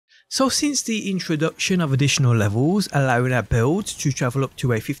So since the introduction of additional levels allowing our builds to travel up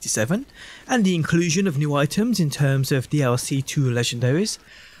to a 57 and the inclusion of new items in terms of DLC to legendaries,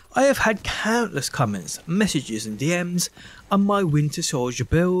 I have had countless comments, messages and DMs on my Winter Soldier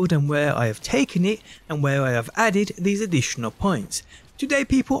build and where I have taken it and where I have added these additional points. Today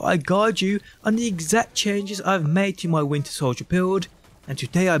people, I guide you on the exact changes I've made to my Winter Soldier build, and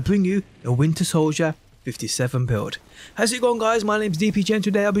today I bring you the Winter Soldier 57 build. How's it going guys? My name's DPJ and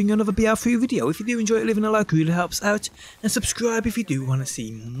today I'll bring you another BR3 video. If you do enjoy it, leaving a like really helps out, and subscribe if you do want to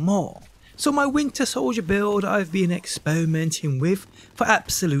see more. So my Winter Soldier build I've been experimenting with for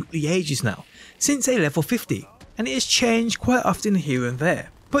absolutely ages now, since a level 50, and it has changed quite often here and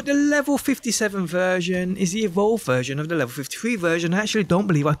there. But the level 57 version is the evolved version of the level 53 version I actually don't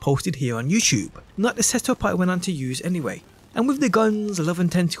believe I posted here on YouTube, not the setup I went on to use anyway. And with the Guns, Love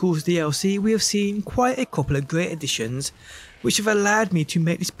and Tentacles DLC, we have seen quite a couple of great additions which have allowed me to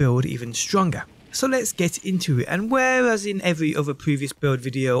make this build even stronger. So let's get into it, and whereas in every other previous build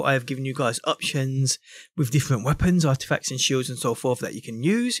video I have given you guys options with different weapons, artifacts and shields and so forth that you can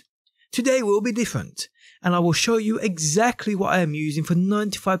use, today will be different, and I will show you exactly what I am using for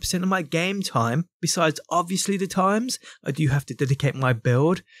 95% of my game time, besides obviously the times I do have to dedicate my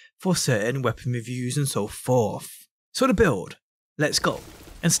build for certain weapon reviews and so forth. So the build, let's go,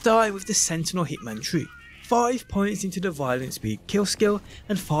 and starting with the Sentinel Hitman tree. 5 points into the Violent Speed kill skill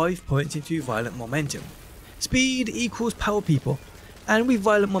and 5 points into Violent Momentum. Speed equals power people, and with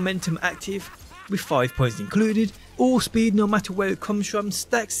Violent Momentum active, with 5 points included, all speed no matter where it comes from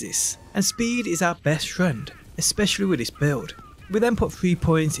stacks this, and speed is our best friend, especially with this build. We then put 3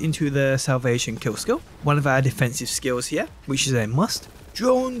 points into the Salvation kill skill, one of our defensive skills here, which is a must.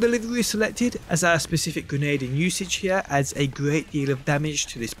 Drone delivery is selected, as our specific grenade in usage here adds a great deal of damage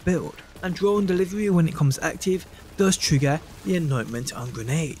to this build, and drone delivery when it comes active does trigger the anointment on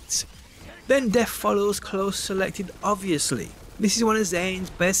grenades. Then death follows close selected obviously. This is one of Zane's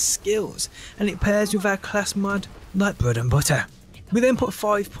best skills and it pairs with our class mod like bread and butter. We then put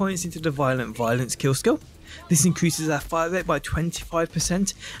 5 points into the Violent Violence kill skill. This increases our fire rate by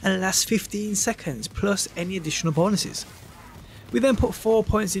 25% and lasts 15 seconds plus any additional bonuses. We then put 4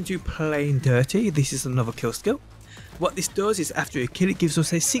 points into Plain Dirty. This is another kill skill. What this does is after a kill it gives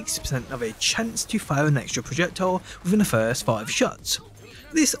us a 60% of a chance to fire an extra projectile within the first 5 shots.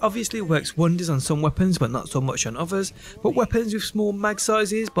 This obviously works wonders on some weapons but not so much on others, but weapons with small mag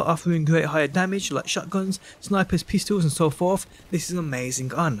sizes but offering great higher damage like shotguns, snipers, pistols and so forth, this is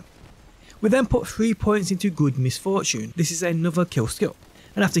amazing on. We then put 3 points into Good Misfortune. This is another kill skill,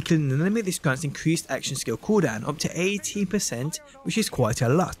 and after killing an enemy this grants increased action skill cooldown up to 18%, which is quite a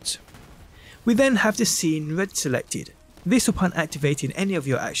lot. We then have the Scene Red selected. This, upon activating any of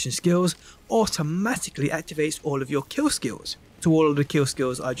your action skills, automatically activates all of your kill skills. So all of the kill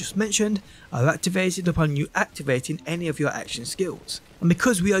skills I just mentioned are activated upon you activating any of your action skills. And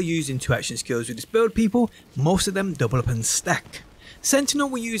because we are using 2 action skills with this build people, most of them double up and stack. Sentinel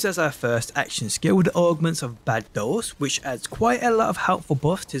we use as our first action skill with the augments of Bad Dose, which adds quite a lot of helpful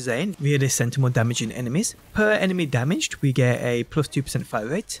buffs to Zane via the Sentinel damaging enemies. Per enemy damaged we get a plus 2% fire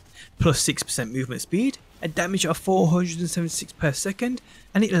rate, plus 6% movement speed, a damage of 476 per second,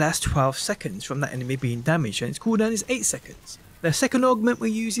 and it lasts 12 seconds from that enemy being damaged and its cooldown is 8 seconds. The second augment we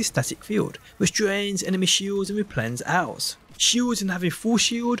use is Static Field, which drains enemy shields and replens ours. Shields and having full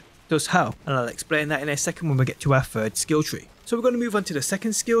shield does help, and I'll explain that in a second when we get to our third skill tree. So we're going to move on to the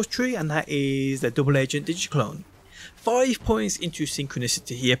second skills tree, and that is the Double Agent Digiclone. 5 points into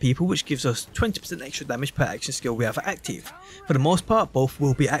Synchronicity here people, which gives us 20% extra damage per action skill we have active. For the most part both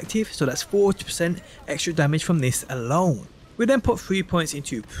will be active, so that's 40% extra damage from this alone. We then put 3 points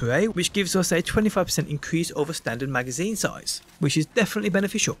into Prey, which gives us a 25% increase over standard magazine size, which is definitely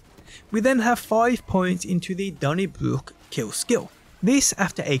beneficial. We then have 5 points into the Donnybrook kill skill. This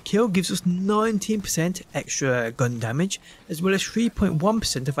after a kill gives us 19% extra gun damage as well as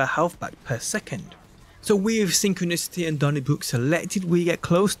 3.1% of our health back per second. So with Synchronicity and Donnybrook selected we get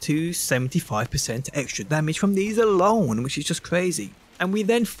close to 75% extra damage from these alone, which is just crazy. And we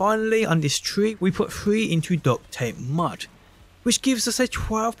then finally on this tree we put 3 into Duct Tape Mod, which gives us a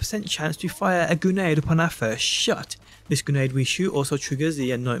 12% chance to fire a grenade upon our first shot. This grenade we shoot also triggers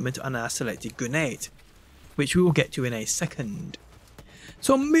the anointment on our selected grenade, which we will get to in a second.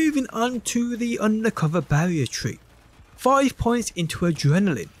 So moving on to the Undercover Barrier tree. 5 points into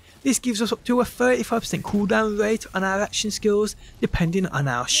Adrenaline. This gives us up to a 35% cooldown rate on our action skills depending on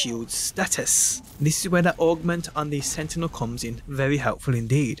our shield status. This is where that augment on the Sentinel comes in very helpful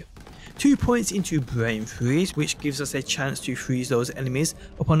indeed. 2 points into Brain Freeze, which gives us a chance to freeze those enemies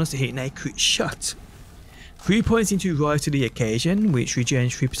upon us hitting a crit shot. 3 points into Rise to the Occasion, which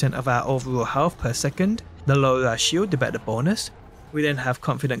regenerates 3% of our overall health per second. The lower our shield, the better the bonus. We then have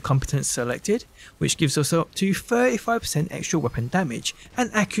Confident Competence selected, which gives us up to 35% extra weapon damage and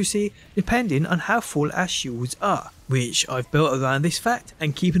accuracy depending on how full our shields are, which I've built around this fact,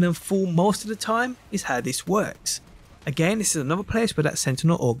 and keeping them full most of the time is how this works. Again, this is another place where that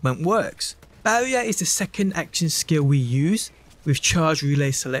Sentinel Augment works. Barrier is the second action skill we use, with Charge Relay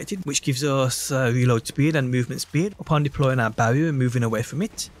selected, which gives us reload speed and movement speed upon deploying our barrier and moving away from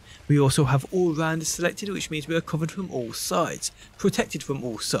it. We also have All Rounders selected, which means we are covered from all sides, protected from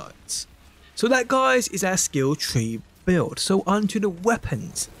all sides. So that, guys, is our skill tree build. So on to the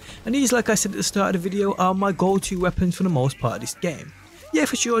weapons. And these, like I said at the start of the video, are my go-to weapons for the most part of this game. Yeah,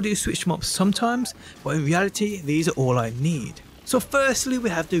 for sure I do switch them up sometimes, but in reality these are all I need. So firstly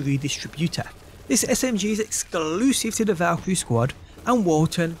we have the Redistributor. This SMG is exclusive to the Valkyrie squad and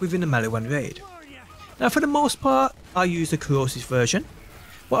Walton within the Maliwan raid. Now for the most part I use the Corrosive version,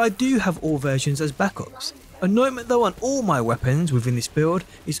 but I do have all versions as backups. Anointment though on all my weapons within this build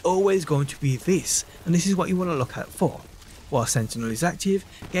is always going to be this, and this is what you want to look out for. While Sentinel is active,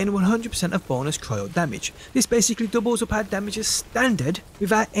 gain 100% of bonus cryo damage. This basically doubles up our damage as standard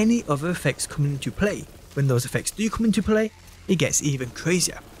without any other effects coming into play. When those effects do come into play, it gets even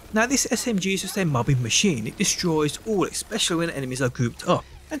crazier. Now this SMG is just a mobbing machine. It destroys all, especially when enemies are grouped up.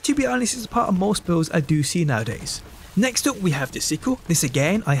 And to be honest, it's a part of most builds I do see nowadays. Next up we have the Sickle. This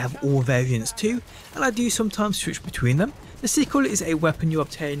again I have all variants too, and I do sometimes switch between them. The Sickle is a weapon you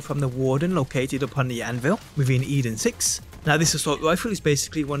obtain from the Warden located upon the Anvil within Eden 6. Now this assault rifle is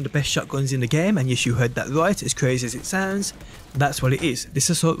basically one of the best shotguns in the game, and yes, you heard that right, as crazy as it sounds, that's what it is. This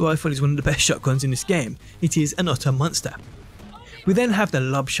assault rifle is one of the best shotguns in this game. It is an utter monster. We then have the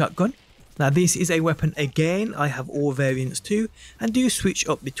Lob Shotgun. Now this is a weapon again I have all variants too, and do switch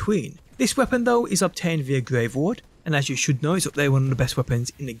up between. This weapon though is obtained via Grave Ward, and as you should know, it's up there one of the best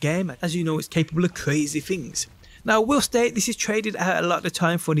weapons in the game, as you know it's capable of crazy things. Now I will state this is traded out a lot of the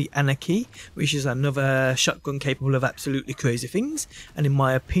time for the Anarchy, which is another shotgun capable of absolutely crazy things, and in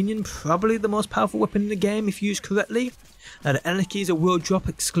my opinion probably the most powerful weapon in the game if used correctly. Now the Anarchy is a world drop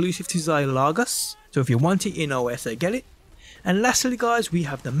exclusive to Xylagos, so if you want it you know where to get it. And lastly guys, we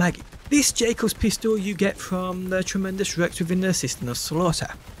have the Maggie. This Jacob's pistol you get from the Tremendous Rex within the System of Slaughter.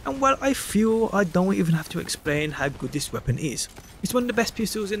 And well, I feel I don't even have to explain how good this weapon is. It's one of the best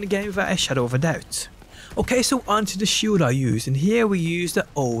pistols in the game without a shadow of a doubt. Okay, so on to the shield I use, and here we use the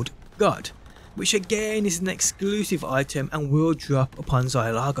Old God, which again is an exclusive item and will drop upon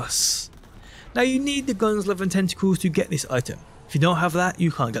Xylagos. Now you need the Guns, Love and Tentacles to get this item. If you don't have that,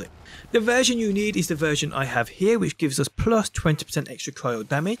 you can't get it. The version you need is the version I have here, which gives us plus 20% extra cryo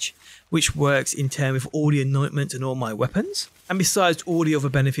damage, which works in turn with all the anointments and all my weapons. And besides all the other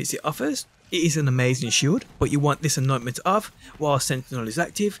benefits it offers, it is an amazing shield, but you want this anointment off while Sentinel is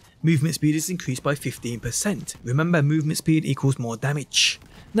active. Movement speed is increased by 15%. Remember, movement speed equals more damage.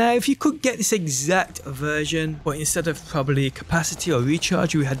 Now if you could get this exact version, but instead of probably capacity or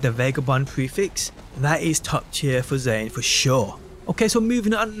recharge you had the Vagabond prefix, that is top tier for Zane for sure. Okay, so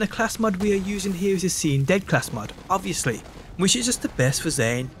moving on, the class mod we are using here is the Seen Dead class mod, obviously, which is just the best for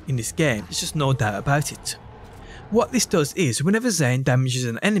Zane in this game, there's just no doubt about it. What this does is, whenever Zane damages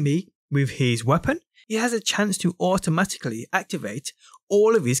an enemy with his weapon, he has a chance to automatically activate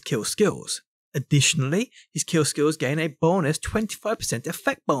all of his kill skills. Additionally, his kill skills gain a bonus 25%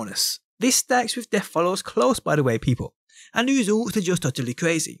 effect bonus. This stacks with Death Follows Close, by the way, people, and the results are just utterly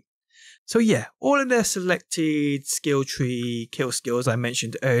crazy. So yeah, all of the selected skill tree kill skills I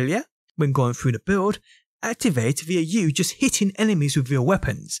mentioned earlier when going through the build activate via you just hitting enemies with your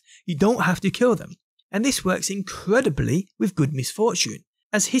weapons. You don't have to kill them, and this works incredibly with Good Misfortune,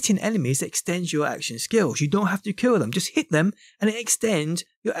 as hitting enemies extends your action skills. You don't have to kill them, just hit them and it extends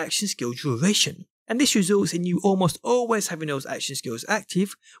your action skill duration. And this results in you almost always having those action skills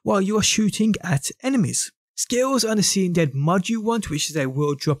active while you are shooting at enemies. Skills on the Seen Dead mod you want, which is a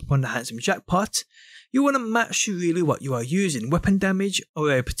world drop upon the Handsome Jackpot. You want to match really what you are using, weapon damage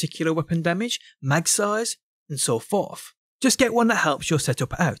or a particular weapon damage, mag size and so forth. Just get one that helps your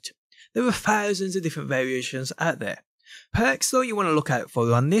setup out. There are thousands of different variations out there. Perks though you want to look out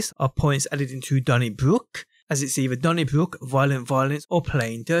for on this are points added into Donnybrook, as it's either Donnybrook, Violent Violence or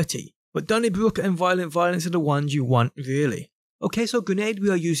Plain Dirty. But Donnybrook and Violent Violence are the ones you want really. Okay, so grenade we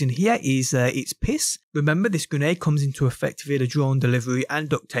are using here is It's Piss. Remember, this grenade comes into effect via the Drone Delivery and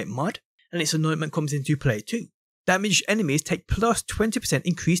Duct Tape mod, and its anointment comes into play too. Damaged enemies take plus 20%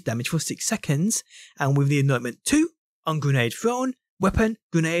 increased damage for 6 seconds, and with the anointment 2 on grenade thrown, Weapon,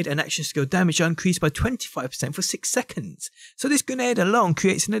 grenade and action skill damage are increased by 25% for 6 seconds, so this grenade alone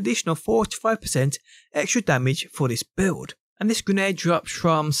creates an additional 45% extra damage for this build. And this grenade drops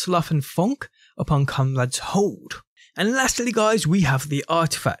from Sloth and Funk upon Comrade's Hold. And lastly guys, we have the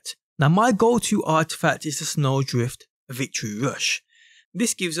artifact. Now my go-to artifact is the Snowdrift Victory Rush.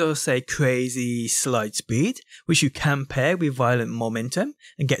 This gives us a crazy slide speed, which you can pair with violent momentum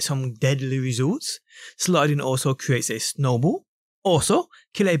and get some deadly results. Sliding also creates a snowball. Also,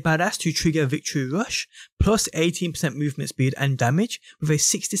 kill a badass to trigger Victory Rush, plus 18% movement speed and damage with a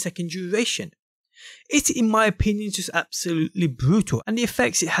 60-second duration. It, in my opinion, is just absolutely brutal, and the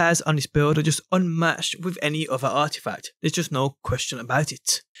effects it has on this build are just unmatched with any other artifact. There's just no question about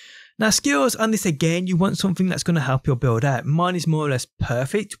it. Now skills on this, again, you want something that's going to help your build out. Mine is more or less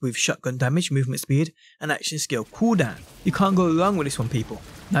perfect with shotgun damage, movement speed and action skill cooldown. You can't go wrong with this one, people.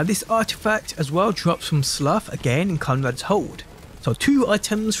 Now this artifact as well drops from Sloth again in Conrad's Hold. So 2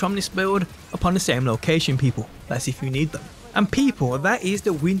 items from this build upon the same location, people. That's if you need them. And people, that is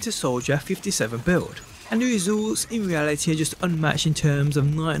the Winter Soldier 57 build. And the results in reality are just unmatched in terms of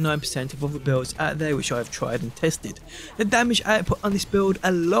 99% of other builds out there which I have tried and tested. The damage output on this build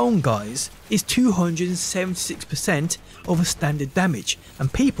alone, guys, is 276% over standard damage.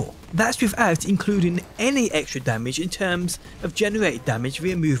 And people, that's without including any extra damage in terms of generated damage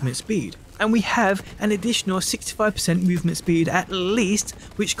via movement speed. And we have an additional 65% movement speed at least,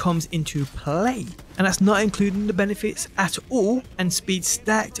 which comes into play. And that's not including the benefits at all, and speed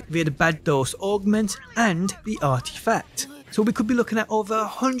stacked via the Bad Dose Augment and the Artifact. So we could be looking at over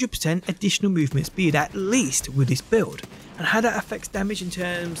 100% additional movement speed at least with this build. And how that affects damage in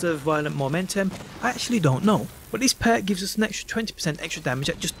terms of violent momentum, I actually don't know. But this perk gives us an extra 20% extra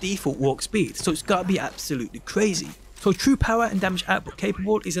damage at just default walk speed, so it's gotta be absolutely crazy. So true power and damage output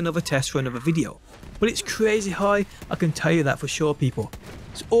capable is another test for another video. But it's crazy high, I can tell you that for sure, people.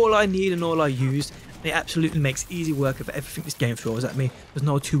 It's all I need and all I use, and it absolutely makes easy work of everything this game throws at me. There's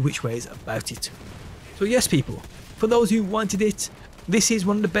no two which ways about it. So yes, people, for those who wanted it, this is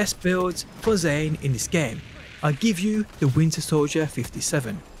one of the best builds for Zane in this game. I give you the Winter Soldier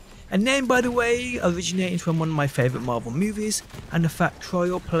 57. A name, by the way, originating from one of my favourite Marvel movies, and the fact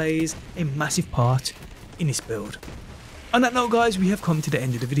Trial plays a massive part in this build. On that note, guys, we have come to the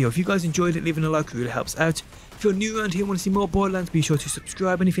end of the video. If you guys enjoyed it, leaving a like really helps out. If you're new around here and want to see more Borderlands, be sure to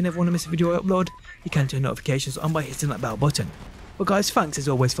subscribe, and if you never want to miss a video I upload, you can turn notifications on by hitting that bell button. But guys, thanks as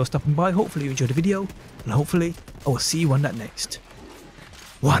always for stopping by. Hopefully you enjoyed the video, and hopefully I will see you on that next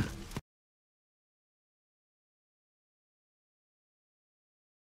one.